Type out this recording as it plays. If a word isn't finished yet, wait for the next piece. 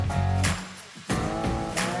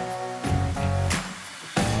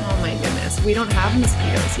we don't have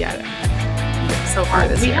mosquitoes yet. So far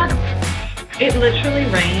this year. It literally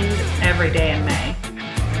rained every day in May.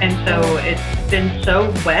 And so it's been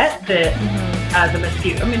so wet that the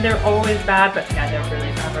mosquitoes, I mean, they're always bad, but yeah, they're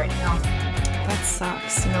really bad right now. That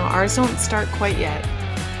sucks. No, ours don't start quite yet.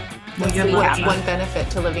 Well, That's one benefit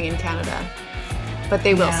to living in Canada. But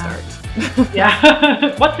they will start.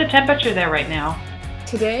 Yeah. What's the temperature there right now?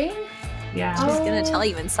 Today? Yeah. She's going to tell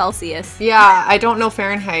you in Celsius. Yeah, I don't know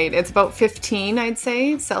Fahrenheit. It's about 15, I'd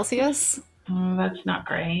say, Celsius. That's not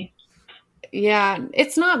great. Yeah,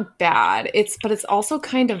 it's not bad. But it's also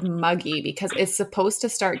kind of muggy because it's supposed to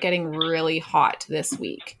start getting really hot this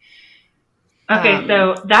week. Okay,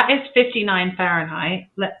 so that is 59 Fahrenheit.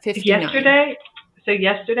 59.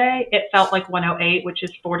 Yesterday it felt like 108, which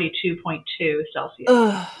is 42.2 Celsius.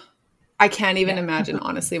 Ugh. I can't even imagine,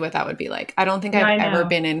 honestly, what that would be like. I don't think I've ever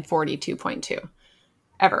been in 42.2.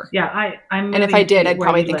 Ever. Yeah, I'm. And if I did, I'd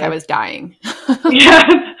probably think I was dying. Yeah,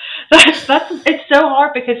 it's so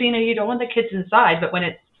hard because, you don't want the kids inside, but when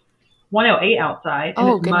it's 108 outside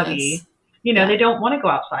and it's muggy, they don't want to go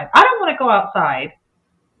outside. I don't want to go outside.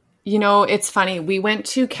 It's funny. We went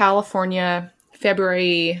to California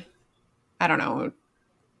February, I don't know,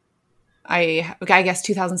 I guess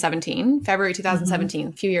 2017, February 2017,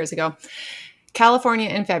 a few years ago. California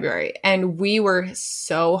in February, and we were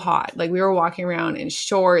so hot. Like, we were walking around in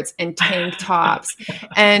shorts and tank tops,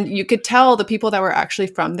 and you could tell the people that were actually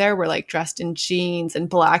from there were like dressed in jeans and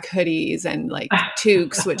black hoodies and like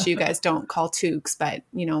toques, which you guys don't call toques, but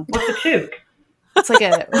What's a toque? It's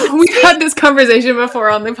like we've had this conversation before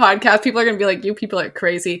on the podcast. People are going to be like, you people are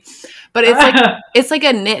crazy, but it's like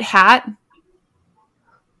a knit hat.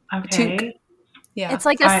 Okay. Toque. Yeah. It's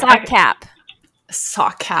like a sock cap.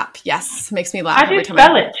 Sock cap, yes. Makes me laugh. How do you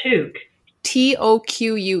spell it, toque?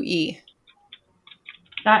 Toque.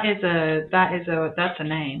 That's a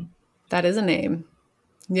name. That is a name.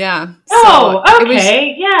 Yeah. Oh, so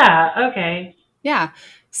okay. Okay. Yeah.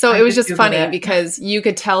 So it was just funny because you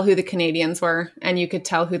could tell who the Canadians were and you could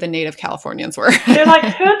tell who the native Californians were. They're like,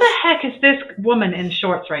 who the heck is this woman in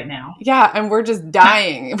shorts right now? Yeah, and we're just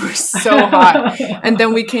dying. We're so hot. And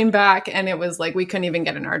then we came back and it was like we couldn't even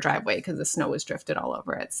get in our driveway because the snow was drifted all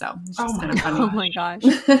over it. So it's just kind of funny. Oh my gosh.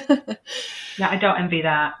 Yeah, I don't envy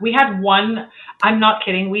that. We had one, I'm not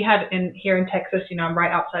kidding, we had here in Texas, I'm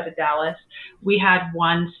right outside of Dallas, we had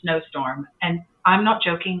one snowstorm, and I'm not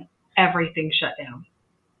joking, everything shut down.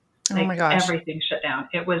 Oh my gosh. Everything shut down.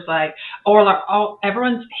 It was like,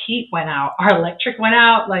 everyone's heat went out. Our electric went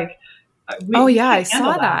out. Like, I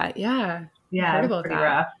saw that. Yeah. Yeah, it was pretty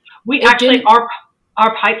rough.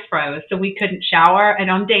 Our pipes froze, so we couldn't shower. And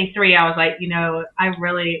on day 3, I was like, we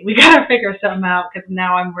got to figure something out because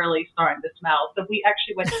now I'm really starting to smell. So we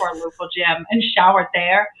actually went to our local gym and showered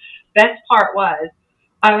there. Best part was,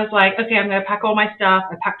 I was like, okay, I'm going to pack all my stuff.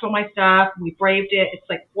 I packed all my stuff. We braved it. It's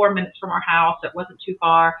like 4 minutes from our house. It wasn't too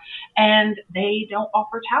far. And they don't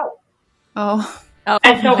offer towels. Oh.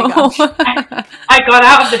 And so I got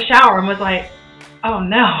out of the shower and was like, oh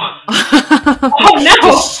no. Oh no.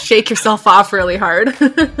 Just shake yourself off really hard.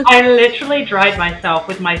 I literally dried myself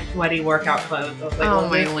with my sweaty workout clothes. I was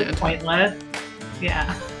like, this is pointless.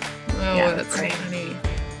 Yeah. Oh, yeah, that's so funny.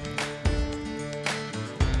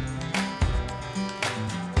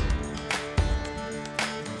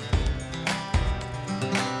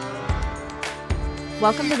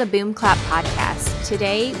 Welcome to the Boom Clap Podcast.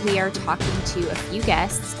 Today we are talking to a few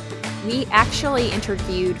guests. We actually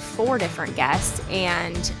interviewed 4 different guests,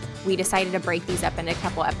 and we decided to break these up into a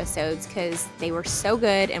couple episodes because they were so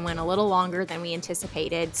good and went a little longer than we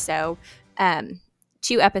anticipated. So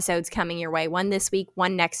 2 episodes coming your way, one this week,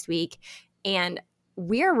 one next week. And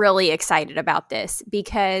we're really excited about this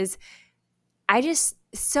because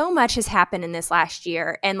so much has happened in this last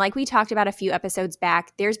year. And like we talked about a few episodes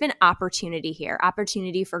back, there's been opportunity here,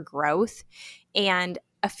 opportunity for growth. And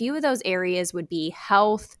a few of those areas would be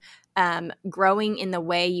health, growing in the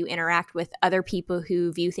way you interact with other people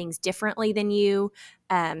who view things differently than you,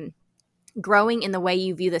 growing in the way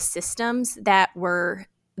you view the systems that are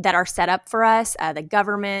set up for us, the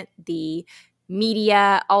government, the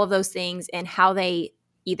media, all of those things, and how they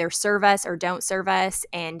either serve us or don't serve us,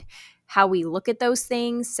 and how we look at those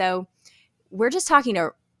things. So we're just talking to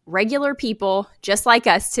regular people just like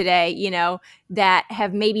us today, that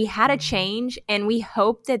have maybe had a change. And we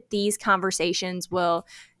hope that these conversations will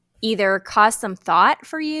either cause some thought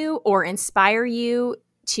for you or inspire you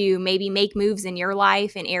to maybe make moves in your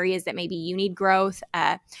life in areas that maybe you need growth.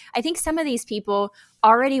 I think some of these people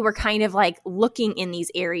already were kind of like looking in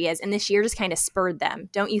these areas, and this year just kind of spurred them.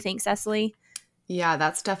 Don't you think, Cecily? Yeah,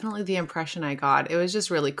 that's definitely the impression I got. It was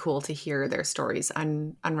just really cool to hear their stories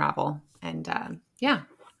unravel. And yeah,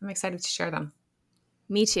 I'm excited to share them.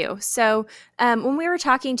 Me too. So when we were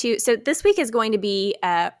talking so this week is going to be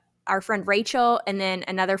our friend Rachel and then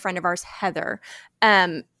another friend of ours, Heather.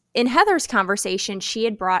 In Heather's conversation, she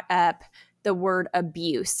had brought up the word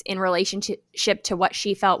abuse in relationship to what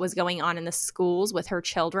she felt was going on in the schools with her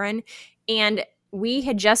children. And we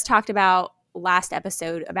had just talked about last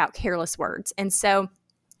episode about careless words. And so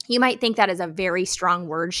you might think that is a very strong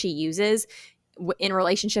word she uses in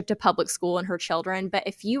relationship to public school and her children. But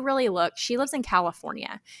if you really look, she lives in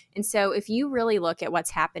California. And so if you really look at what's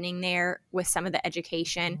happening there with some of the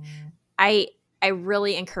education, I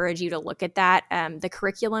really encourage you to look at that. The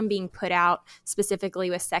curriculum being put out specifically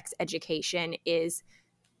with sex education is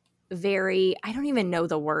very, I don't even know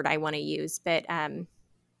the word I want to use, but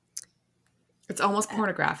it's almost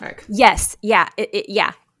pornographic. Yes. Yeah.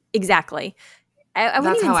 Yeah, exactly. I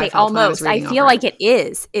wouldn't even say almost. I feel like it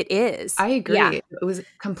is. It is. I agree. Yeah. It was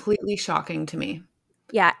completely shocking to me.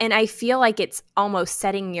 Yeah. And I feel like it's almost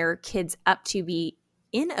setting your kids up to be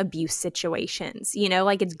in abuse situations,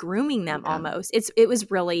 like it's grooming them almost. It's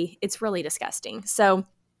really disgusting. So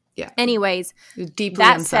yeah. Anyways, deeply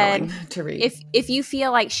unsettling to read. If you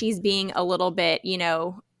feel like she's being a little bit,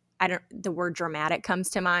 the word dramatic comes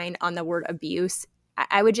to mind on the word abuse,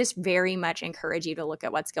 I would just very much encourage you to look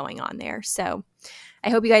at what's going on there. So I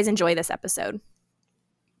hope you guys enjoy this episode.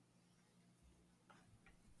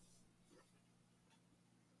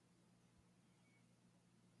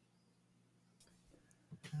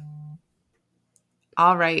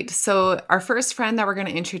 All right. So our first friend that we're going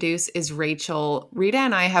to introduce is Rachel. Rita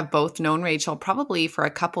and I have both known Rachel probably for a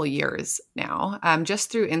couple years now, just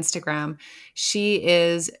through Instagram. She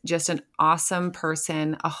is just an awesome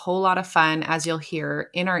person, a whole lot of fun, as you'll hear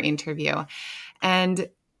in our interview. And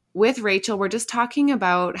with Rachel, we're just talking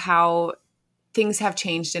about how things have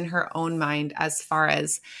changed in her own mind as far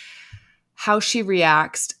as how she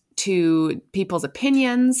reacts to people's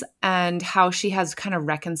opinions and how she has kind of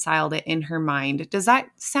reconciled it in her mind. Does that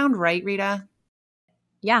sound right, Rita?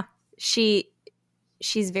 Yeah. She's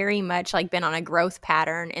very much like been on a growth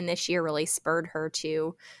pattern, and this year really spurred her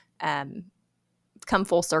to come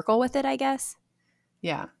full circle with it, I guess.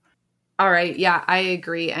 Yeah. All right. Yeah, I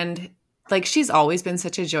agree. And like, she's always been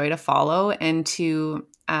such a joy to follow and to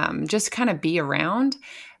just kind of be around.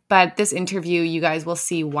 But this interview, you guys will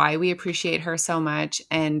see why we appreciate her so much,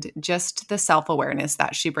 and just the self-awareness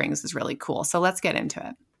that she brings is really cool. So let's get into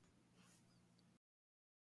it.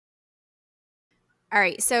 All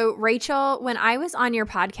right. So Rachel, when I was on your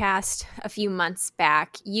podcast a few months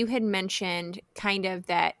back, you had mentioned kind of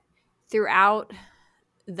that throughout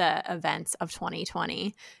the events of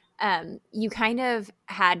 2020, you kind of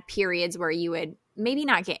had periods where you would maybe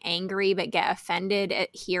not get angry, but get offended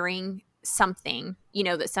at hearing something,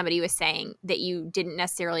 that somebody was saying that you didn't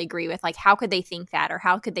necessarily agree with. Like, how could they think that, or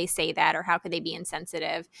how could they say that, or how could they be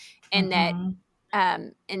insensitive? And that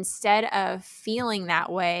instead of feeling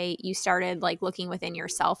that way, you started like looking within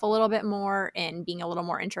yourself a little bit more and being a little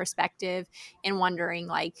more introspective and wondering,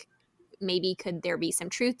 like, maybe could there be some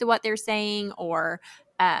truth to what they're saying, or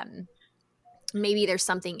maybe there's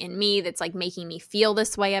something in me that's like making me feel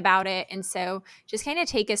this way about it. And so just kind of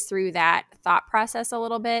take us through that thought process a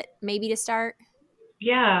little bit, maybe to start.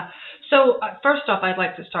 Yeah. So first off, I'd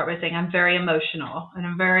like to start by saying I'm very emotional, and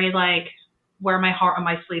I'm very like wear my heart on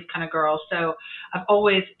my sleeve kind of girl. So I've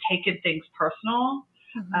always taken things personal.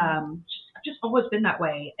 I've just always been that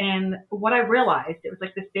way. And what I realized, it was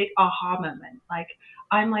like this big aha moment. Like,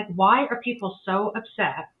 I'm like, why are people so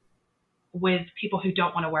upset with people who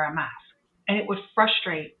don't want to wear a mask? And it would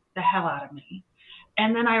frustrate the hell out of me.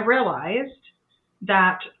 And then I realized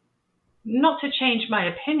that, not to change my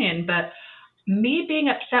opinion, but me being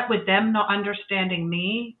upset with them not understanding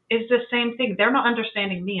me is the same thing. They're not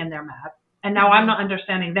understanding me and they're mad. And now I'm not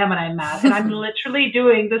understanding them and I'm mad. And I'm literally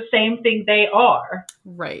doing the same thing they are.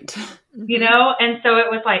 Right. And so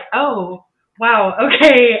it was like, oh, wow,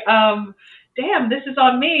 okay, damn, this is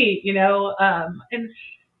on me, and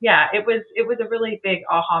yeah, it was a really big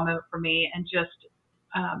aha moment for me, and just,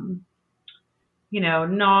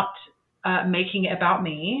 not making it about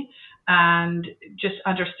me, and just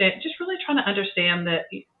really trying to understand that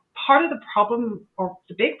part of the problem, or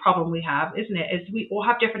the big problem we have, isn't it, is we all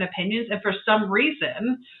have different opinions, and for some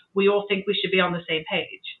reason, we all think we should be on the same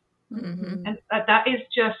page. Mm-hmm. And that is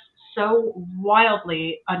just so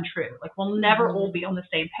wildly untrue. Like, we'll never all be on the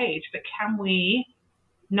same page, but can we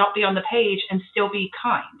not be on the page and still be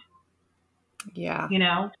kind? Yeah.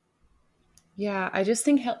 Yeah. I just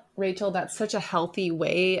think, Rachel, that's such a healthy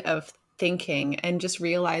way of thinking, and just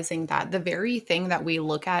realizing that the very thing that we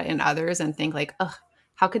look at in others and think like, ugh,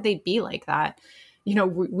 how could they be like that?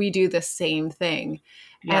 we do the same thing.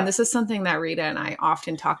 Yeah. And this is something that Rita and I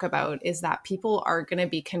often talk about, is that people are going to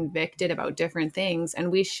be convicted about different things,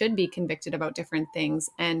 and we should be convicted about different things.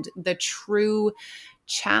 And the true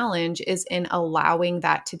challenge is in allowing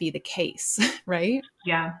that to be the case, right?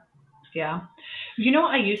 Yeah. Yeah.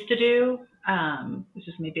 What I used to do, this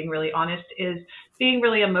is me being really honest, is being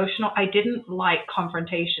really emotional. I didn't like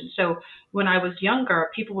confrontation. So when I was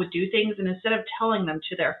younger, people would do things, and instead of telling them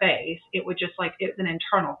to their face, it would just it's an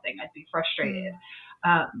internal thing. I'd be frustrated.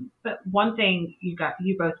 But one thing, you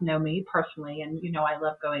both know me personally, and I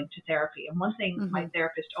love going to therapy. And one thing my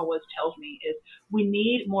therapist always tells me is we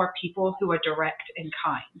need more people who are direct and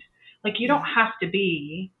kind. Like, you don't have to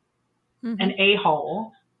be an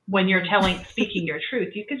a-hole when you're speaking your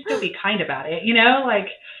truth. You can still be kind about it,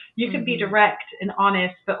 you can be direct and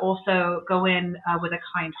honest, but also go in with a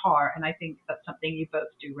kind heart. And I think that's something you both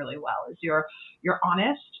do really well, is you're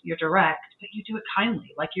honest, you're direct, but you do it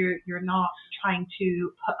kindly. Like, you're not trying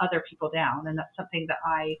to put other people down. And that's something that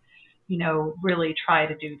I, really try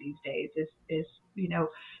to do these days is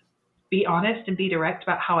be honest and be direct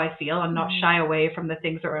about how I feel, and not shy away from the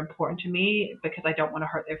things that are important to me because I don't want to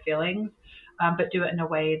hurt their feelings, but do it in a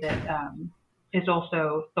way that is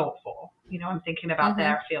also thoughtful. I'm thinking about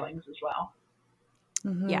their feelings as well.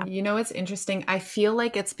 Yeah. It's interesting. I feel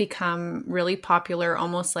like it's become really popular,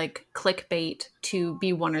 almost like clickbait, to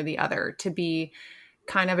be one or the other, to be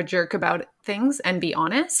kind of a jerk about things and be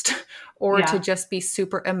honest, or to just be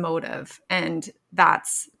super emotive. And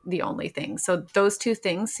that's the only thing. So those two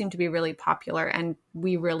things seem to be really popular, and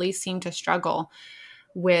we really seem to struggle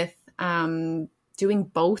with doing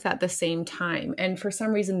both at the same time. And for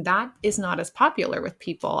some reason, that is not as popular with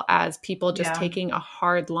people as people just taking a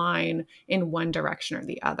hard line in one direction or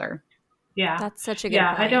the other. Yeah. That's such a good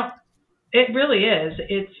point. It really is.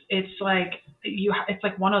 It's like it's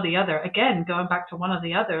like one or the other. Again, going back to one or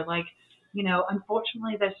the other,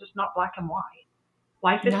 unfortunately, there's just not black and white.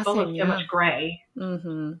 Life is full of so much gray.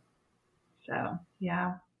 Mm-hmm. So,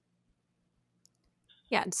 yeah.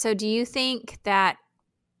 Yeah. So do you think that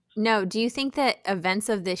events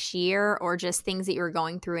of this year, or just things that you were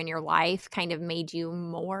going through in your life, kind of made you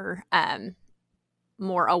more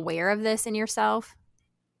aware of this in yourself,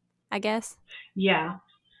 I guess? Yeah.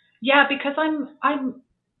 Yeah, because I'm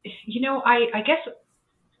I guess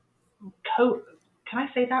can I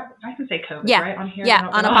say that? I can say COVID, right? On here. Yeah.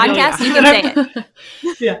 On a podcast, you can say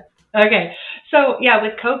it. Yeah. Okay. So yeah,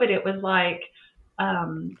 with COVID, it was like,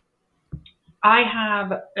 I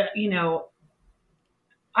have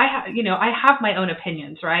my own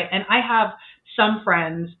opinions, right? And I have some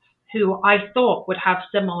friends who I thought would have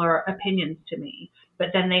similar opinions to me,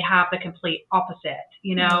 but then they have the complete opposite,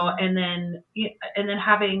 and then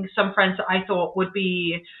having some friends that I thought would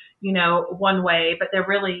be, one way, but they're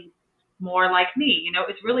really more like me.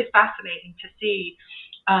 It's really fascinating to see.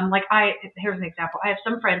 Here's an example. I have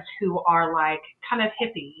some friends who are like kind of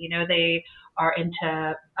hippie, they are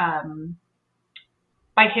into,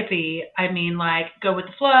 by hippie, I mean like go with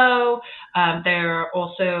the flow. They're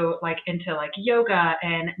also like into like yoga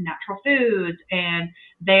and natural foods, and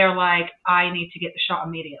they are like, I need to get the shot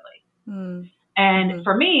immediately. And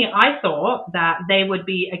for me, I thought that they would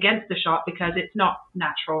be against the shot because it's not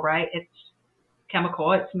natural, right? It's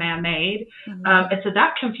chemical, it's man-made. And so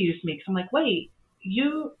that confused me, because I'm like, wait,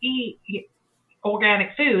 you eat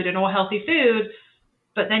organic food and all healthy food,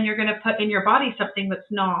 but then you're going to put in your body something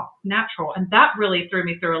that's not natural. And that really threw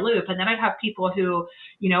me through a loop. And then I'd have people who,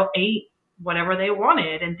 ate whatever they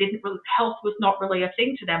wanted and health was not really a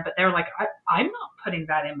thing to them, but they're like, I'm not putting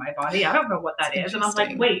that in my body. I don't know what that is. And I'm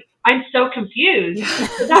like, wait, I'm so confused.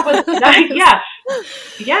 Yeah.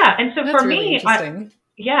 And so that's for me, and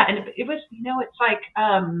it was, it's like,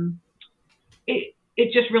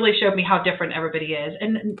 it just really showed me how different everybody is.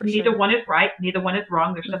 And neither one is right. Neither one is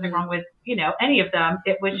wrong. There's nothing wrong with, any of them.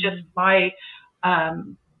 It was just my,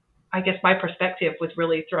 I guess my perspective was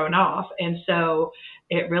really thrown off. And so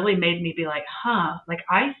it really made me be like, like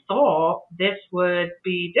I thought this would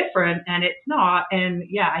be different, and it's not. And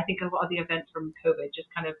yeah, I think a lot of the events from COVID just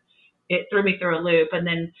kind of, it threw me through a loop. And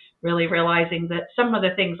then really realizing that some of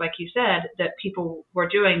the things, like you said, that people were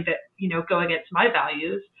doing that, go against my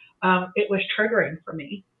values, it was triggering for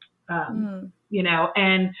me, and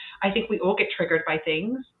I think we all get triggered by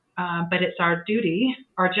things, but it's our duty,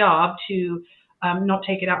 our job to not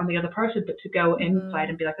take it out on the other person, but to go inside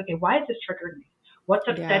and be like, okay, why is this triggering me? What's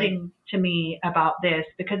upsetting to me about this?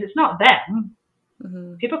 Because it's not them.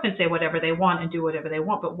 People can say whatever they want and do whatever they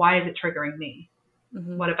want, but why is it triggering me?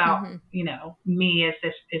 What about, me?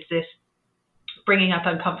 Is this bringing up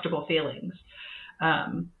uncomfortable feelings?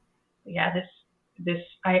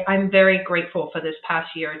 I'm very grateful for this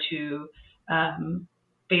past year to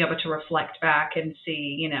be able to reflect back and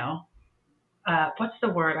see, what's the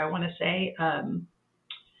word I want to say?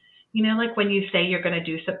 Like when you say you're going to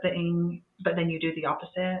do something, but then you do the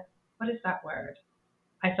opposite. What is that word?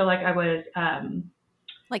 I feel like I was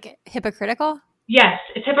like hypocritical. Yes,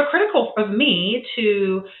 it's hypocritical of me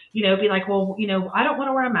to, be like, well, I don't want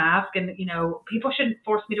to wear a mask, and people shouldn't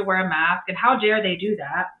force me to wear a mask, and how dare they do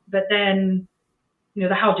that? But then,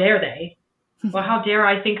 how dare they? Well, how dare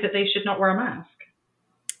I think that they should not wear a mask?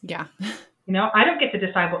 Yeah. I don't get to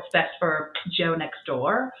decide what's best for Joe next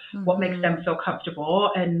door, what makes them feel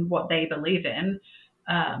comfortable and what they believe in.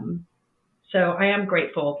 So I am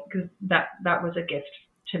grateful because that was a gift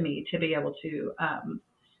to me to be able to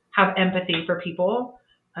have empathy for people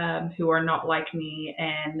who are not like me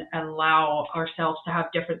and allow ourselves to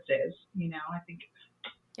have differences. I think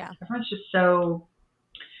everyone's just so,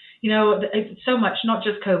 it's so much, not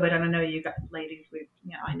just COVID. And I know you guys, ladies,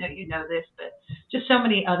 I know you know this, but just so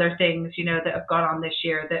many other things, that have gone on this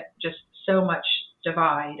year that just so much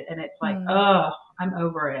divide. And it's like, I'm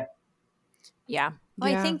over it. Yeah.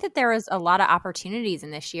 Well, I think that there was a lot of opportunities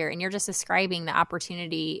in this year, and you're just describing the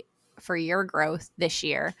opportunity for your growth this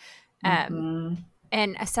year. And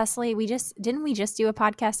Cecily, didn't we just do a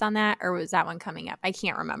podcast on that, or was that one coming up? I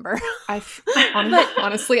can't remember.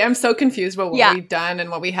 Honestly, I'm so confused about what we've done and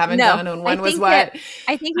what we haven't done and when was what.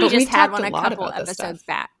 I think we just had one a couple episodes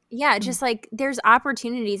back. Yeah, just like there's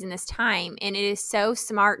opportunities in this time, and it is so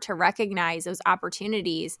smart to recognize those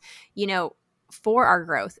opportunities, for our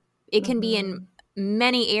growth. It can be in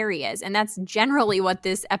many areas, and that's generally what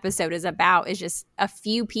this episode is about, is just a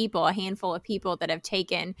handful of people that have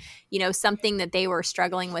taken something that they were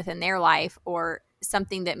struggling with in their life, or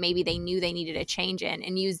something that maybe they knew they needed a change in,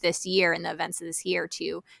 and use this year and the events of this year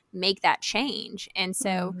to make that change. And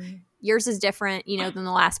so yours is different than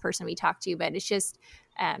the last person we talked to, but it's just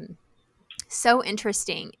so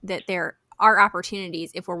interesting that there are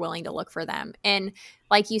opportunities if we're willing to look for them. And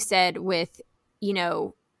like you said, with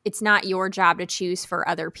it's not your job to choose for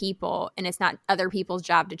other people, and it's not other people's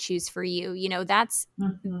job to choose for you.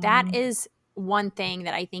 That is one thing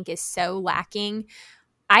that I think is so lacking.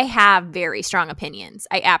 I have very strong opinions.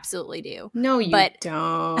 I absolutely do. No, you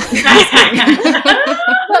don't. But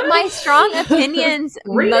my strong opinions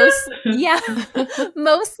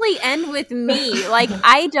mostly end with me. Like,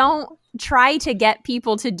 I don't try to get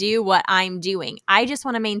people to do what I'm doing. I just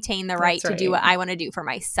want to maintain the right to do what I want to do for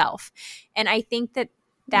myself. And I think that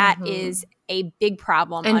is a big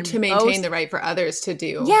problem. And to maintain the right for others to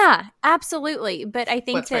do. Yeah, absolutely. But I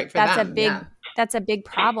think that's a big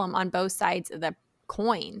problem on both sides of the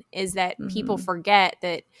coin, is that people forget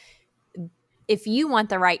that if you want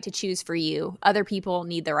the right to choose for you, other people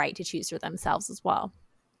need the right to choose for themselves as well.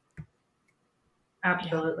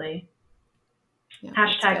 Absolutely. Yeah,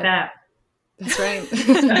 Hashtag that. That's right.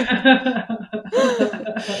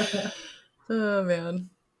 Oh, man.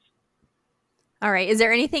 All right. Is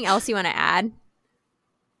there anything else you want to add?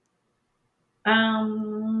 I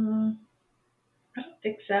don't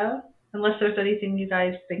think so. Unless there's anything you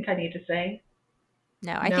guys think I need to say.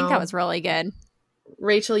 No, I think that was really good.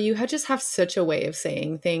 Rachel, you just have such a way of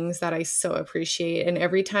saying things that I so appreciate. And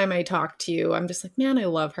every time I talk to you, I'm just like, man, I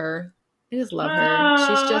love her. I just love her.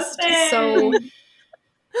 She's just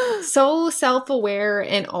so self-aware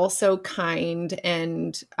and also kind.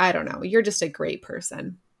 And I don't know, you're just a great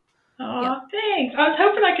person. Oh, thanks. I was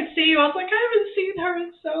hoping I could see you. I was like, I haven't seen her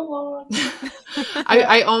in so long.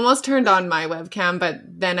 I almost turned on my webcam, but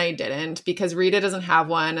then I didn't, because Rita doesn't have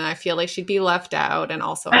one, and I feel like she'd be left out. And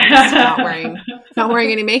also, I'm just not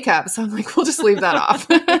wearing any makeup, so I'm like, we'll just leave that off.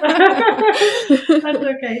 That's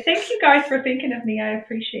okay. Thank you guys for thinking of me. I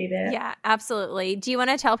appreciate it. Yeah, absolutely. Do you want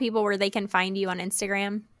to tell people where they can find you on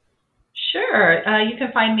Instagram? Sure. You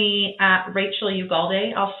can find me at Rachel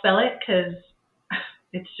Ugalde. I'll spell it because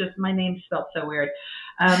it's just, my name's spelled so weird.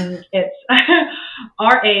 It's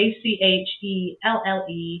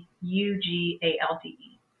RACHELLEUGALDE.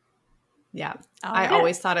 Yeah. I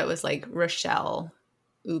always thought it was like Rochelle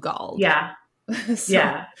Ugalde. Yeah.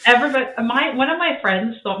 Yeah. Everybody, one of my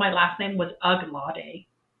friends thought my last name was Uglade.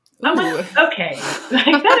 I'm like, okay.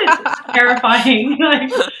 Like, that is terrifying.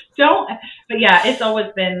 Like, don't. But yeah, it's always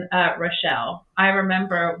been Rochelle. I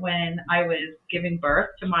remember when I was giving birth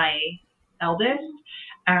to my eldest,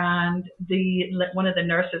 and one of the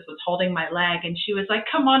nurses was holding my leg, and she was like,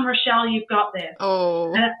 "Come on, Rochelle, you've got this."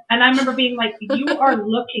 Oh. And I remember being like, "You are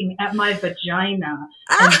looking at my vagina,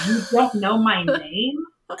 and you don't know my name."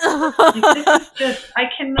 Like, this is just,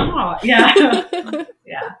 I cannot. Yeah.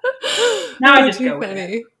 Yeah. Now I just go with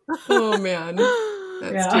it. Oh man.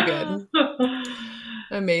 That's too good.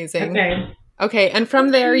 Amazing. Okay. And from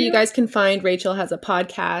there, you guys can find Rachel has a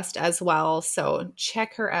podcast as well. So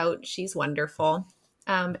check her out. She's wonderful.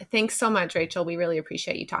 Thanks so much, Rachel. We really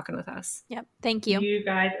appreciate you talking with us. Yep. Thank you. You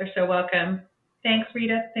guys are so welcome. Thanks,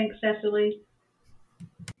 Rita. Thanks, Cecily.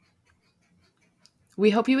 We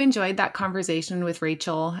hope you enjoyed that conversation with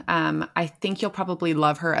Rachel. I think you'll probably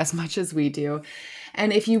love her as much as we do.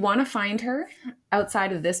 And if you want to find her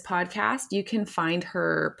outside of this podcast, you can find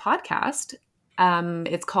her podcast.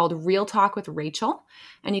 It's called Real Talk with Rachel.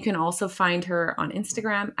 And you can also find her on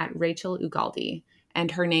Instagram at Rachel Ugalde.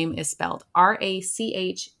 And her name is spelled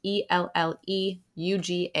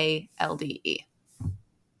RACHELLEUGALDE.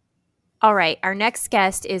 All right. Our next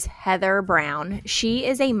guest is Heather Brown. She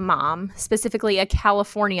is a mom, specifically a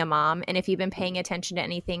California mom. And if you've been paying attention to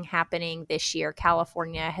anything happening this year,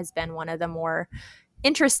 California has been one of the more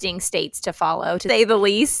interesting states to follow, to say the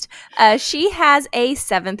least. She has a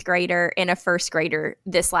 7th grader and a 1st grader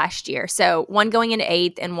this last year. So one going into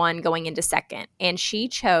 8th and one going into 2nd. And she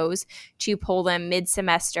chose to pull them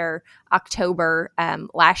mid-semester October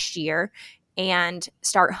last year and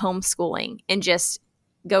start homeschooling and just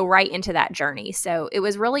go right into that journey. So it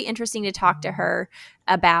was really interesting to talk to her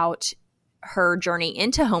about her journey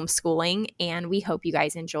into homeschooling, and we hope you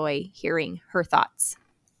guys enjoy hearing her thoughts.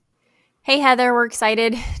 Hey, Heather, we're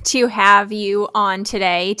excited to have you on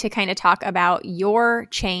today to kind of talk about your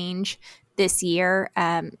change this year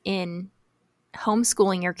in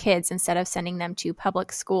homeschooling your kids instead of sending them to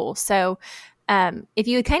public school. So if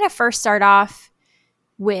you would kind of first start off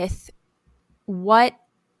with what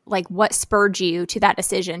spurred you to that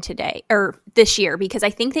decision today or this year? Because I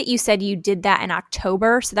think that you said you did that in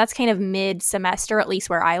October. So that's kind of mid-semester, at least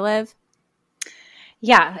where I live.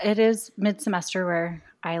 Yeah, it is mid-semester where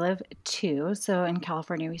I live too. So in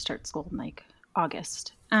California, we start school in like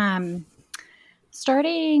August.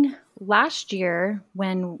 Starting last year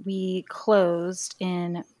when we closed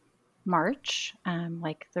in March,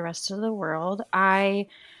 like the rest of the world, I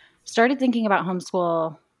started thinking about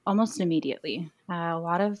homeschool almost immediately. A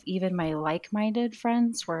lot of even my like-minded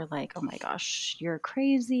friends were like, oh my gosh, you're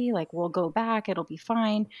crazy. Like, we'll go back. It'll be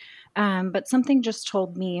fine. But something just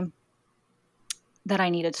told me that I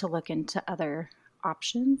needed to look into other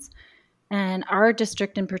options. And our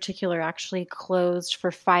district in particular actually closed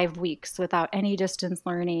for 5 weeks without any distance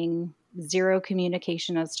learning, zero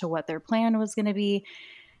communication as to what their plan was going to be.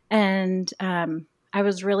 And I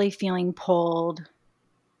was really feeling pulled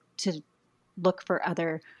to look for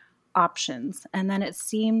other options. And then it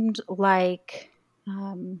seemed like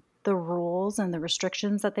the rules and the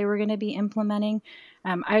restrictions that they were going to be implementing,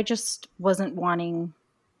 I just wasn't wanting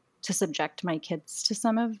to subject my kids to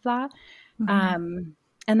some of that. Mm-hmm.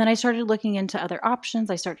 And then I started looking into other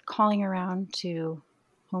options. I started calling around to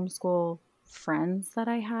homeschool friends that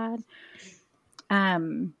I had.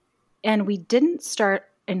 And we didn't start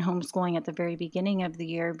in homeschooling at the very beginning of the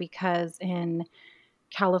year because in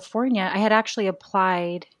California, I had actually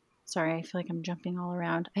applied. Sorry, I feel like I'm jumping all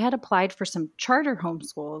around. I had applied for some charter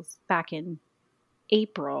homeschools back in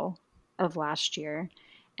April of last year.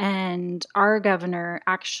 And our governor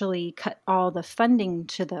actually cut all the funding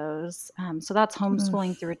to those. So that's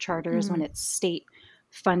homeschooling through a charter is when it's state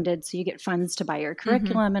funded. So you get funds to buy your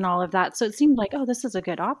curriculum and all of that. So it seemed like, oh, this is a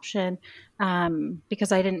good option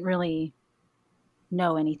because I didn't really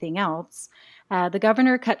know anything else. The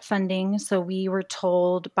governor cut funding. So we were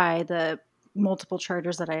told by the multiple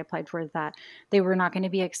charters that I applied for that they were not going to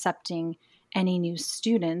be accepting any new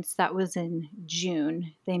students. That was in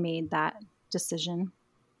June. They made that decision.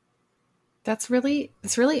 It's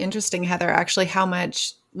really interesting, Heather, actually, how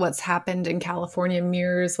much what's happened in California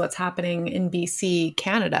mirrors what's happening in BC,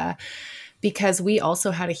 Canada, because we also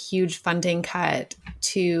had a huge funding cut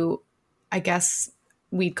to, I guess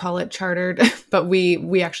we'd call it chartered, but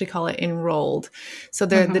we actually call it enrolled. So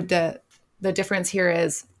the difference here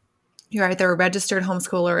is you're either a registered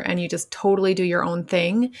homeschooler and you just totally do your own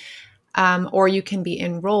thing, or you can be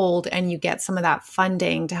enrolled and you get some of that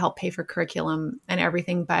funding to help pay for curriculum and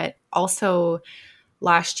everything. But also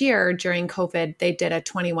last year during COVID, they did a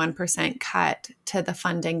 21% cut to the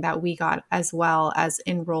funding that we got as well as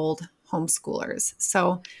enrolled homeschoolers.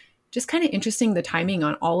 So just kind of interesting the timing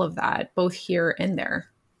on all of that, both here and there.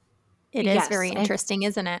 It is very interesting,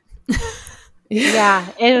 isn't it? Yeah,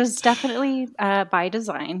 it was definitely by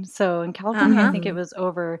design. So in California, I think it was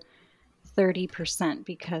over 30%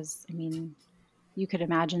 because, I mean, you could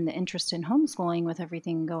imagine the interest in homeschooling with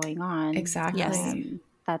everything going on. Exactly. Yes.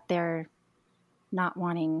 That they're not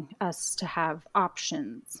wanting us to have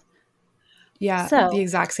options. Yeah, So the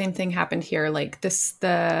exact same thing happened here. Like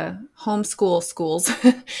the homeschool schools,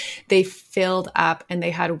 they filled up and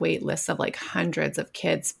they had wait lists of like hundreds of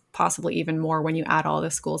kids, possibly even more when you add all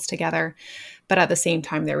the schools together. But at the same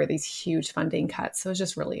time, there were these huge funding cuts. So it was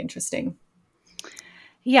just really interesting.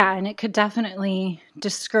 yeah, and it could definitely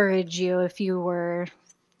discourage you if you were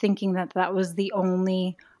thinking that that was the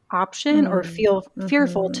only option or feel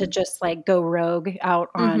fearful to just like go rogue out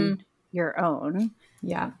on your own.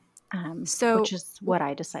 Yeah. So, which is what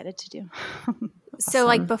I decided to do. so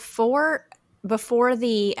like before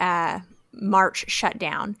the March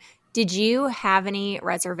shutdown, did you have any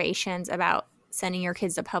reservations about sending your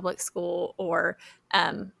kids to public school or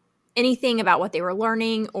anything about what they were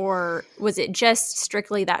learning, or was it just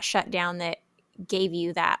strictly that shutdown that gave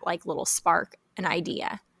you that like little spark, an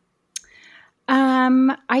idea?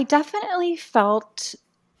 I definitely felt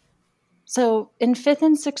so in 5th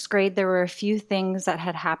and 6th grade, there were a few things that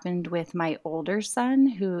had happened with my older son,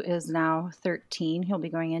 who is now 13. He'll be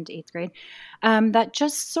going into 8th grade, that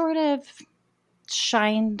just sort of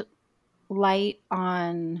shined light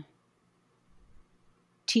on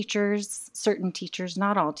teachers, certain teachers,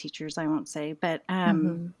 not all teachers, I won't say, but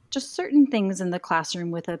just certain things in the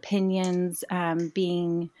classroom with opinions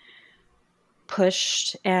being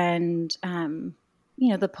pushed and,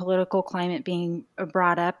 the political climate being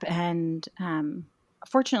brought up. And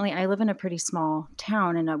fortunately, I live in a pretty small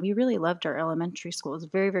town, and we really loved our elementary school. It was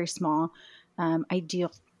very, very small,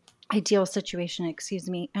 ideal situation, excuse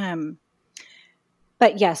me.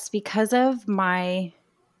 But yes, because of my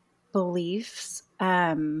beliefs,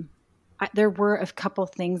 there were a couple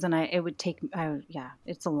things, and it would take,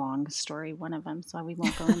 it's a long story, one of them, so we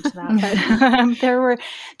won't go into that. But there were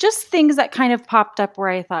just things that kind of popped up where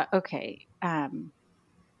I thought, okay,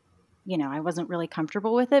 I wasn't really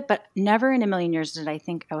comfortable with it, but never in a million years did I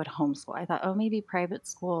think I would homeschool. I thought, maybe private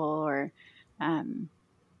school or, I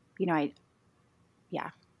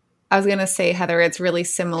was going to say, Heather, it's really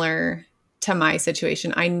similar to my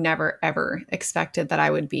situation. I never, ever expected that I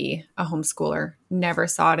would be a homeschooler, never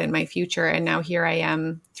saw it in my future. And now here I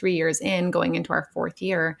am 3 years in, going into our 4th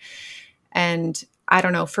year. And I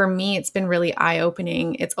don't know, for me, it's been really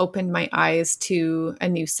eye-opening. It's opened my eyes to a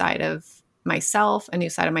new side of myself, a new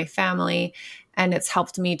side of my family. And it's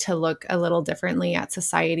helped me to look a little differently at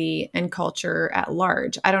society and culture at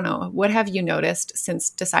large. I don't know. What have you noticed since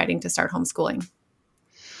deciding to start homeschooling?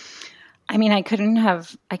 I mean, I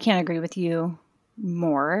can't agree with you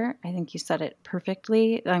more. I think you said it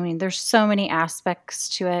perfectly. I mean, there's so many aspects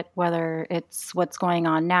to it, whether it's what's going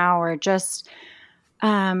on now or just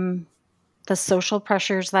the social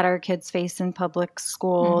pressures that our kids face in public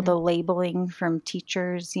school, the labeling from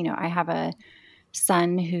teachers. I have a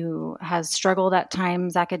son who has struggled at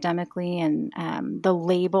times academically, and the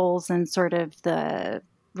labels and sort of the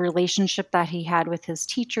relationship that he had with his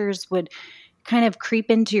teachers would kind of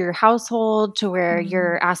creep into your household to where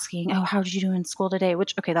you're asking, oh, how did you do in school today?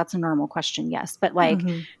 Which, okay, that's a normal question. Yes. But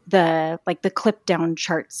the clip down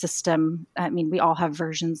chart system, I mean, we all have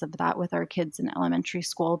versions of that with our kids in elementary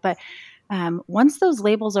school, but once those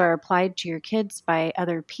labels are applied to your kids by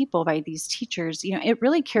other people, by these teachers, it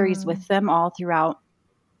really carries with them all throughout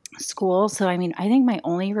school. So, I mean, I think my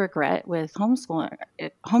only regret with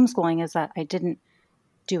homeschooling is that I didn't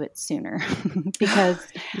do it sooner because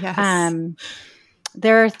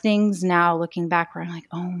there are things now looking back where I'm like,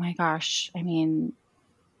 oh my gosh, I mean,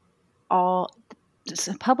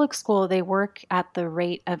 public school, they work at the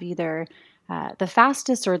rate of either the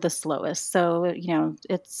fastest or the slowest. So,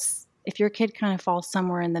 it's, if your kid kind of falls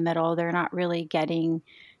somewhere in the middle, they're not really getting,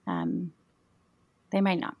 they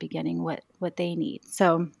might not be getting what they need.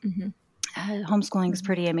 So homeschooling is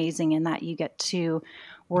pretty amazing in that you get to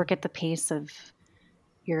work at the pace of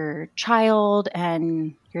your child,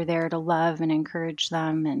 and you're there to love and encourage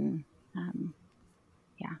them. And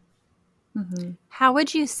How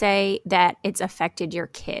would you say that it's affected your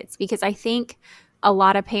kids? Because I think a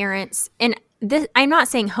lot of parents, and I'm not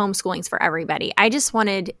saying homeschooling's for everybody. I just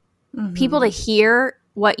wanted people to hear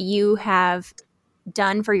what you have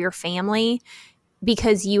done for your family,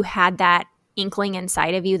 because you had that inkling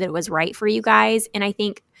inside of you that it was right for you guys. And I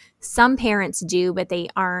think some parents do, but they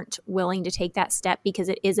aren't willing to take that step because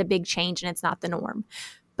it is a big change and it's not the norm.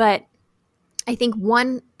 But I think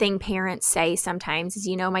one thing parents say sometimes is,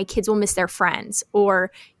 my kids will miss their friends,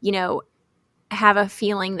 or, have a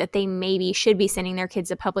feeling that they maybe should be sending their kids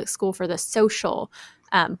to public school for the social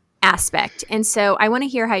aspect. And so I want to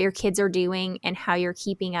hear how your kids are doing and how you're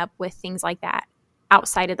keeping up with things like that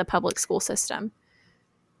outside of the public school system.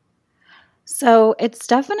 So it's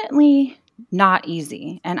definitely not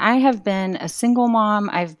easy. And I have been a single mom.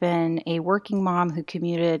 I've been a working mom who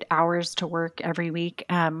commuted hours to work every week.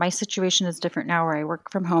 My situation is different now where I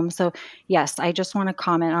work from home. So yes, I just want to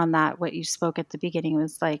comment on that. What you spoke at the beginning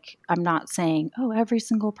was like, I'm not saying, oh, every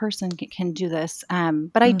single person can do this.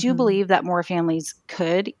 But I do believe that more families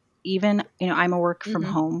could. Even, I'm a work from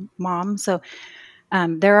home mom. So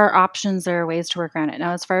there are options, there are ways to work around it.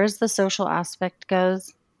 Now, as far as the social aspect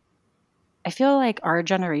goes, I feel like our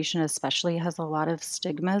generation especially has a lot of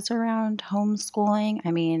stigmas around homeschooling. I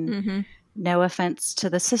mean, no offense to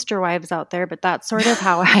the sister wives out there, but that's sort of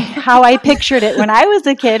how I pictured it when I was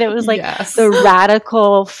a kid. It was like the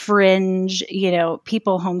radical fringe,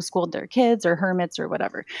 people homeschooled their kids or hermits or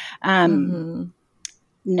whatever.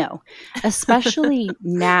 No, especially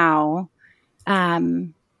now.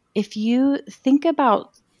 If you think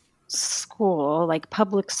about school, like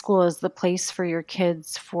public school is the place for your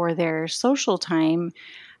kids for their social time.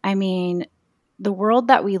 I mean, the world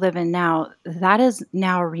that we live in now, that is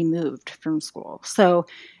now removed from school. So,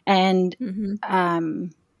 and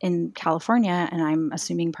in California, and I'm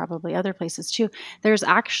assuming probably other places too, there's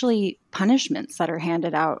actually punishments that are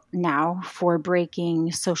handed out now for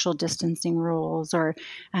breaking social distancing rules or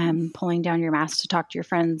pulling down your mask to talk to your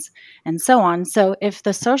friends and so on. So if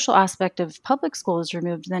the social aspect of public school is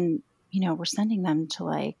removed, then, we're sending them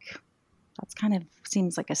to that's kind of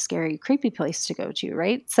seems like a scary, creepy place to go to,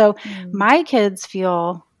 right? So my kids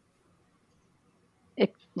feel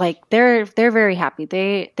like they're very happy.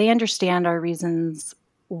 They understand our reasons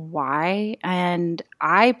why. And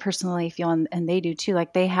I personally feel, and they do too,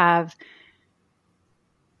 like they have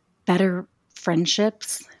better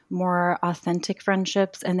friendships, more authentic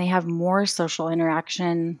friendships, and they have more social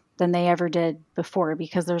interaction than they ever did before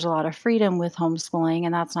because there's a lot of freedom with homeschooling.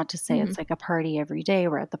 And that's not to say it's like a party every day.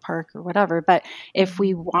 We're at the park or whatever. But if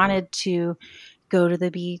we wanted to go to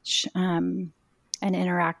the beach and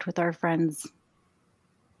interact with our friends,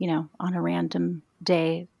 on a random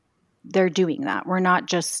day, they're doing that. We're not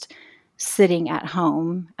just sitting at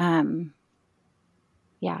home.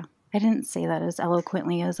 I didn't say that as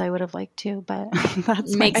eloquently as I would have liked to, but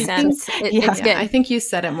that's makes sense. It's good. I think you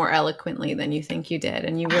said it more eloquently than you think you did,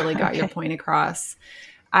 and you really got your point across.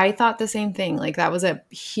 I thought the same thing. Like that was a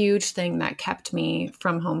huge thing that kept me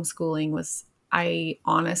from homeschooling was I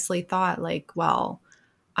honestly thought like, well,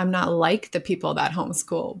 I'm not like the people that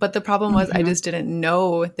homeschool. But the problem was I just didn't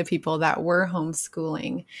know the people that were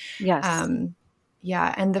homeschooling. Yes. And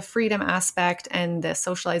the freedom aspect and the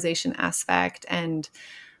socialization aspect. And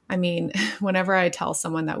I mean, whenever I tell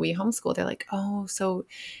someone that we homeschool, they're like, oh, so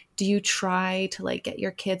do you try to like get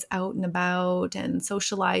your kids out and about and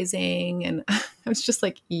socializing? And I was just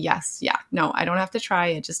like, yes. Yeah, no, I don't have to try.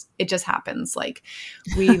 It just happens. Like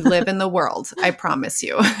we live in the world. I promise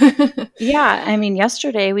you. Yeah. I mean,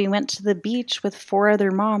 yesterday we went to the beach with 4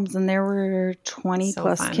 other moms and there were 20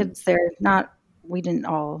 plus fun. Kids there. We didn't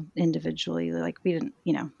all individually, like we didn't,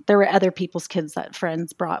 there were other people's kids that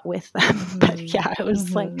friends brought with them. But yeah, it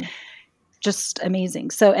was like just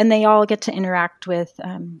amazing. So, and they all get to interact with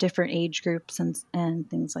different age groups and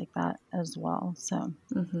things like that as well. So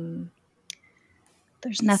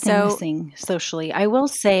there's nothing missing socially. I will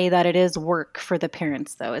say that it is work for the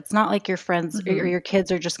parents though. It's not like your friends or your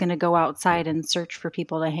kids are just going to go outside and search for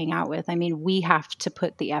people to hang out with. I mean, we have to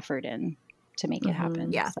put the effort in to make it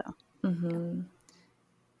happen. Yeah. So.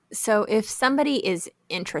 So if somebody is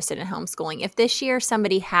interested in homeschooling, if this year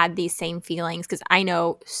somebody had these same feelings, because I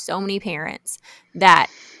know so many parents that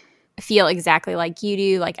feel exactly like you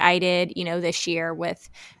do, like I did, this year with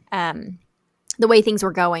the way things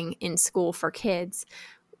were going in school for kids,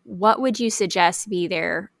 what would you suggest be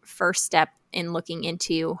their first step in looking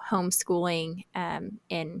into homeschooling,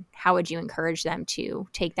 and how would you encourage them to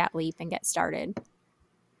take that leap and get started?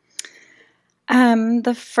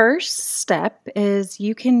 The first step is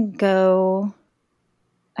you can go,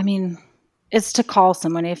 is to call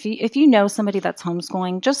someone. If you know somebody that's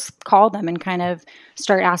homeschooling, just call them and kind of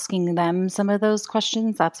start asking them some of those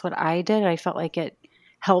questions. That's what I did. I felt like it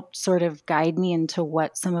helped sort of guide me into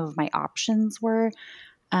what some of my options were.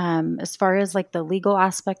 As far as like the legal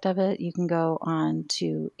aspect of it, you can go on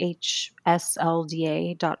to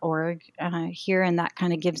hslda.org here, and that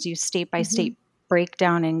kind of gives you state-by-state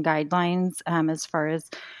breakdown and guidelines as far as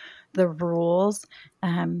the rules.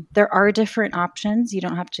 There are different options. You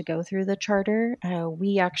don't have to go through the charter.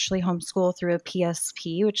 We actually homeschool through a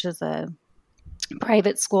PSP, which is a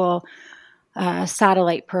private school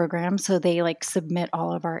satellite program. So they like submit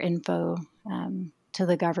all of our info to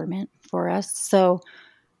the government for us. So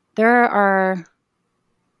there are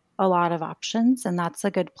a lot of options, and that's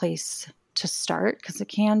a good place to start because it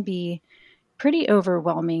can be pretty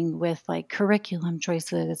overwhelming with like curriculum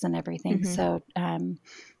choices and everything. Mm-hmm. So,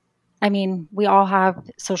 I mean, we all have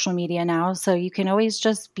social media now, so you can always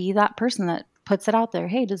just be that person that puts it out there.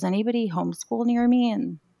 Hey, does anybody homeschool near me?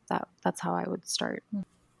 And that's how I would start.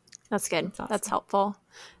 That's good. That's awesome. That's helpful.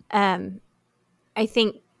 I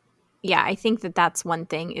think that's one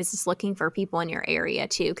thing is just looking for people in your area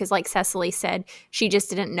too. Because like Cecily said, she just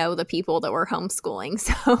didn't know the people that were homeschooling.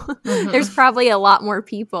 So there's probably a lot more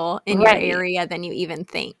people in your area than you even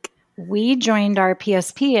think. We joined our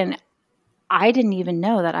PSP and I didn't even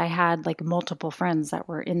know that I had like multiple friends that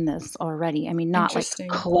were in this already. I mean, not like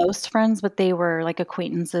close friends, but they were like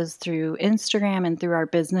acquaintances through Instagram and through our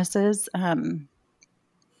businesses. And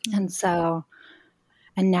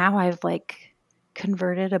now I've like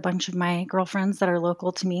converted a bunch of my girlfriends that are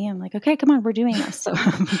local to me. I'm like, okay, come on, we're doing this. So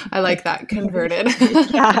I like that, converted.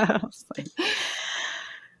 Yeah.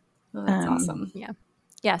 That's awesome. Yeah.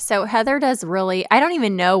 Yeah. So Heather does really, I don't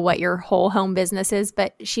even know what your whole home business is,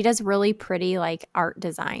 but she does really pretty like art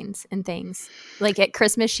designs and things. Like at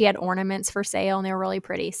Christmas, she had ornaments for sale and they were really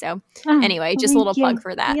pretty. So anyway, just a little plug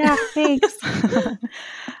for that. Yeah, thanks.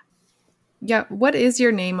 Yeah. What is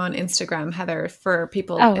your name on Instagram, Heather, for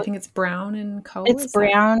people? I think it's Brown and Co. It's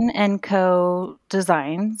Brown and Co.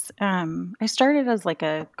 Designs. I started as like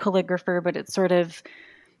a calligrapher, but it sort of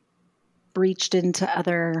reached into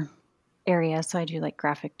other areas. So I do like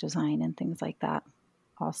graphic design and things like that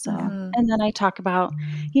also. And then I talk about,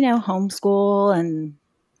 homeschool and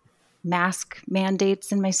mask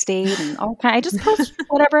mandates in my state and all kind. I just post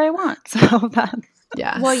whatever I want. So that's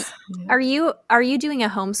Well, are you doing a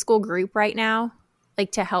homeschool group right now,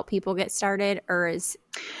 like to help people get started, or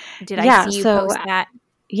did I see you post that?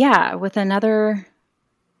 Yeah, with another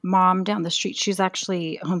mom down the street. She's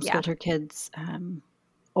actually homeschooled her kids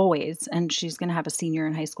always, and she's going to have a senior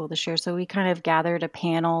in high school this year. So we kind of gathered a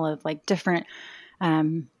panel of like different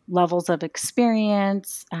levels of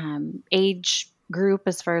experience, age group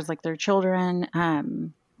as far as like their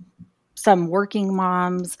children, some working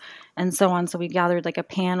moms and so on. So we gathered like a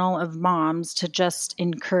panel of moms to just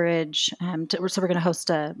encourage, so we're going to host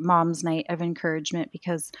a mom's night of encouragement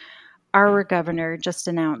because our governor just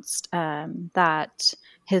announced that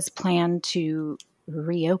his plan to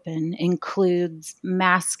reopen includes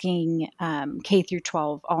masking K through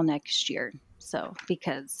 12 all next year. So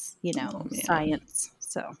because, science.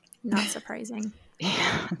 So not surprising.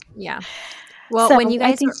 Yeah. Yeah. Well, so when you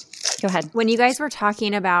guys go ahead. When you guys were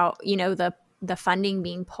talking about, the funding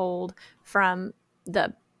being pulled from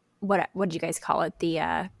the what did you guys call it?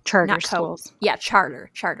 The charter schools. Yeah, charter.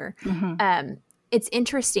 Mm-hmm. It's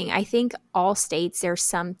interesting. I think all states, there's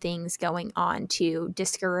some things going on to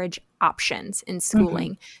discourage options in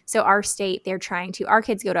schooling. Mm-hmm. So our state, our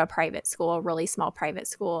kids go to a private school, a really small private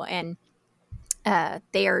school, and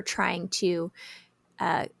they are trying to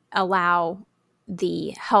allow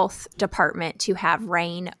the health department to have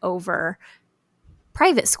reign over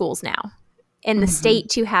private schools now, and the state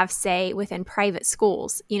to have say within private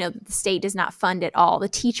schools. The state does not fund it all. The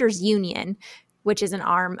teachers union, which is an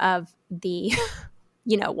arm of the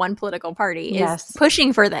one political party, is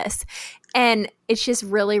pushing for this, and it's just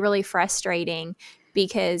really, really frustrating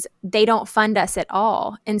because they don't fund us at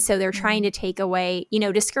all, and so they're trying to take away,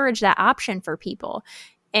 discourage that option for people.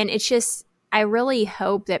 And it's just, I really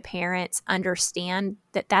hope that parents understand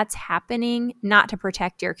that that's happening not to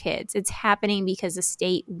protect your kids. It's happening because the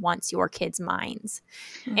state wants your kids' minds.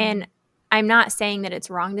 And I'm not saying that it's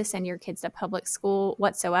wrong to send your kids to public school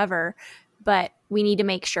whatsoever, but we need to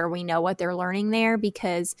make sure we know what they're learning there,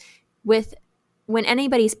 because when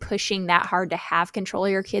anybody's pushing that hard to have control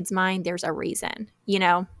of your kid's mind, there's a reason,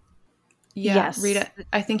 Yeah, yes. Rita,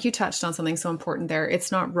 I think you touched on something so important there.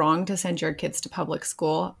 It's not wrong to send your kids to public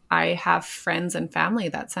school. I have friends and family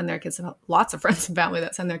that send their kids to, lots of friends and family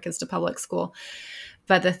that send their kids to public school.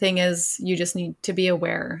 But the thing is, you just need to be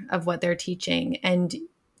aware of what they're teaching, and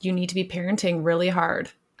you need to be parenting really hard.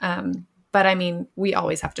 But I mean, we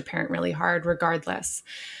always have to parent really hard regardless.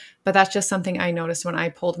 But that's just something I noticed when I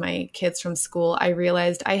pulled my kids from school. I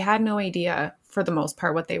realized I had no idea, for the most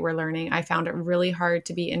part, what they were learning. I found it really hard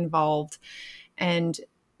to be involved. And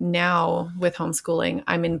now with homeschooling,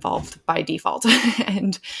 I'm involved by default.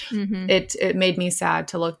 And it made me sad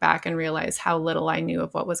to look back and realize how little I knew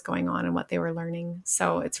of what was going on and what they were learning.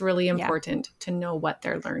 So it's really important to know what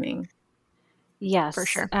they're learning. Yes, for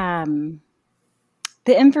sure.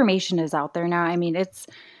 The information is out there now. I mean,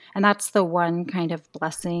 and that's the one kind of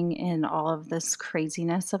blessing in all of this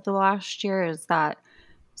craziness of the last year, is that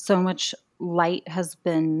so much light has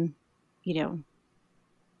been,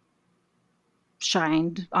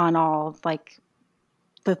 shined on all like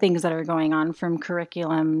the things that are going on from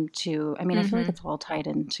curriculum to, I mean, I feel like it's all tied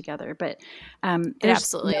in together, but there's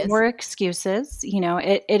absolutely no is. more excuses. You know,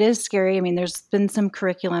 it is scary. I mean, there's been some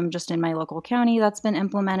curriculum just in my local county that's been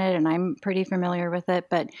implemented, and I'm pretty familiar with it.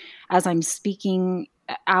 But as I'm speaking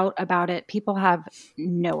out about it, people have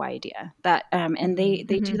no idea that, and they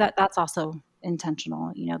do that. That's also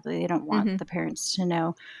intentional. You know, they don't want the parents to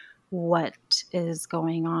know what is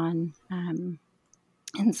going on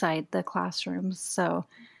inside the classrooms. So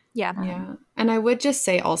yeah. And I would just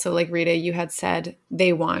say also, like Rita, you had said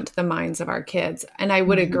they want the minds of our kids. And I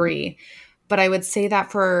would agree. But I would say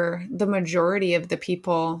that for the majority of the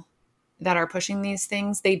people that are pushing these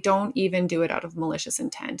things, they don't even do it out of malicious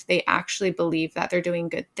intent. They actually believe that they're doing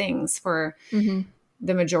good things for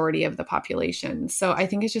the majority of the population. So I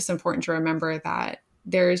think it's just important to remember that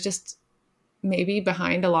there is just maybe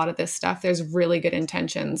behind a lot of this stuff, there's really good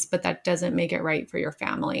intentions, but that doesn't make it right for your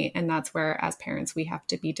family. And that's where, as parents, we have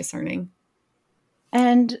to be discerning.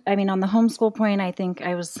 And I mean, on the homeschool point, I think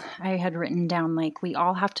I had written down, like, we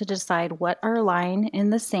all have to decide what our line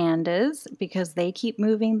in the sand is, because they keep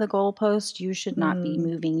moving the goalpost. You should not be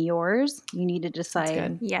moving yours. You need to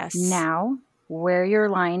decide now where your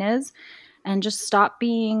line is, and just stop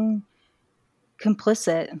being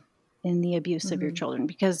complicit in the abuse of your children.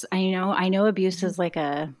 Because I know abuse is like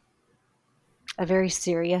a very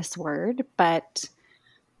serious word, but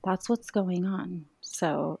that's what's going on.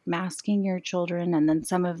 So masking your children, and then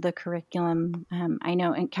some of the curriculum, I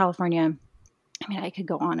know in California, I mean, I could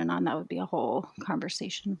go on and on. That would be a whole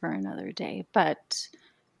conversation for another day, but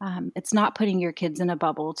it's not putting your kids in a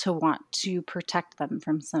bubble to want to protect them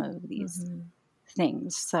from some of these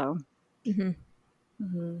things. So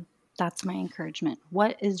that's my encouragement.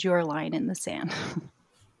 What is your line in the sand?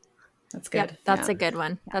 That's good. Yep, that's a good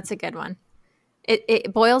one. That's a good one.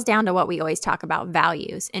 It boils down to what we always talk about,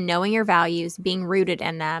 values, and knowing your values, being rooted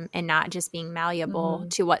in them, and not just being malleable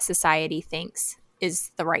to what society thinks is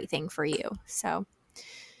the right thing for you. So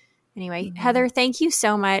anyway, Heather, thank you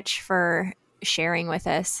so much for sharing with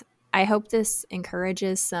us. I hope this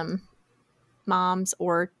encourages some moms,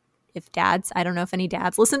 or if dads, I don't know if any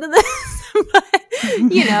dads listen to this, but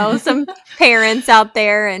some parents out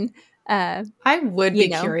there. And I would be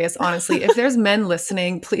curious, honestly, if there's men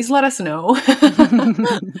listening, please let us know.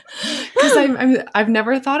 Because I've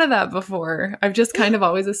never thought of that before. I've just kind of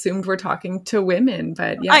always assumed we're talking to women.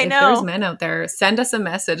 But yeah, if there's men out there, send us a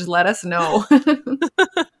message. Let us know.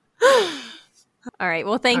 All right.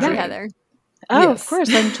 Well, thank you, Heather. Oh, of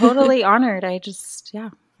course. I'm totally honored. I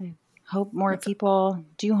hope more people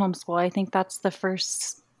do homeschool. I think that's the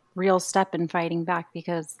first real step in fighting back,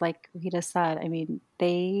 because like Rita said, I mean,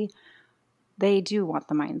 they do want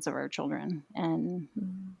the minds of our children, and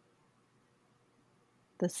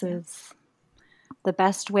this is the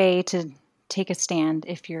best way to take a stand.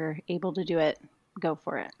 If you're able to do it, go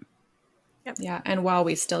for it. Yep. Yeah. And while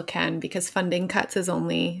we still can, because funding cuts is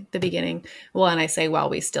only the beginning. Well, and I say while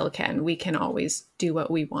we still can, we can always do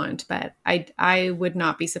what we want. But I would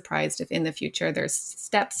not be surprised if in the future there's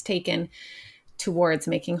steps taken towards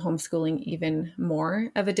making homeschooling even more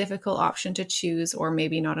of a difficult option to choose, or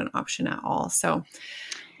maybe not an option at all. So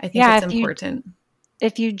I think it's important.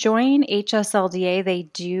 If you join HSLDA, they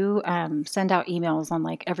do send out emails on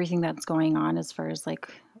like everything that's going on as far as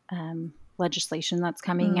like legislation that's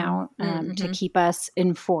coming out to keep us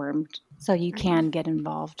informed, so you can get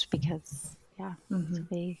involved, because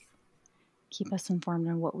they keep us informed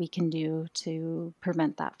on what we can do to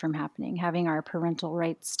prevent that from happening, having our parental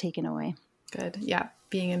rights taken away. Good. Yeah.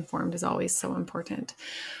 Being informed is always so important.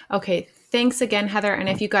 Okay. Thanks again, Heather. And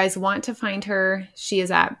if you guys want to find her, she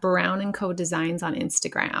is at Brown & Co. Designs on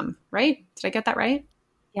Instagram, right? Did I get that right?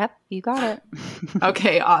 Yep. You got it.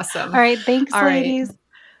 Okay. Awesome. All right. Thanks, ladies. Right.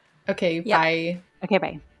 Okay. Bye. Okay.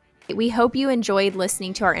 Bye. We hope you enjoyed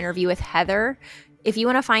listening to our interview with Heather. If you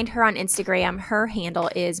want to find her on Instagram, her handle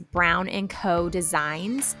is Brown & Co.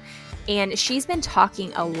 Designs. And she's been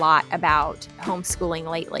talking a lot about homeschooling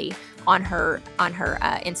lately on her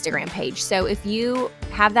Instagram page. So if you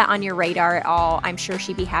have that on your radar at all, I'm sure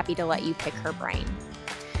she'd be happy to let you pick her brain.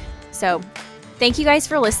 So thank you guys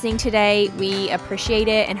for listening today. We appreciate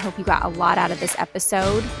it and hope you got a lot out of this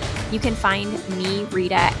episode. You can find me,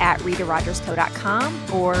 Rita, at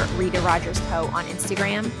RitaRogersCo.com or Rita Rogers Co. on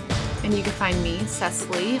Instagram. And you can find me,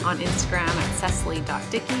 Cecily, on Instagram at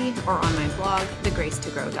cecily.dickey or on my blog,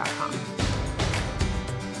 thegracetogrow.com.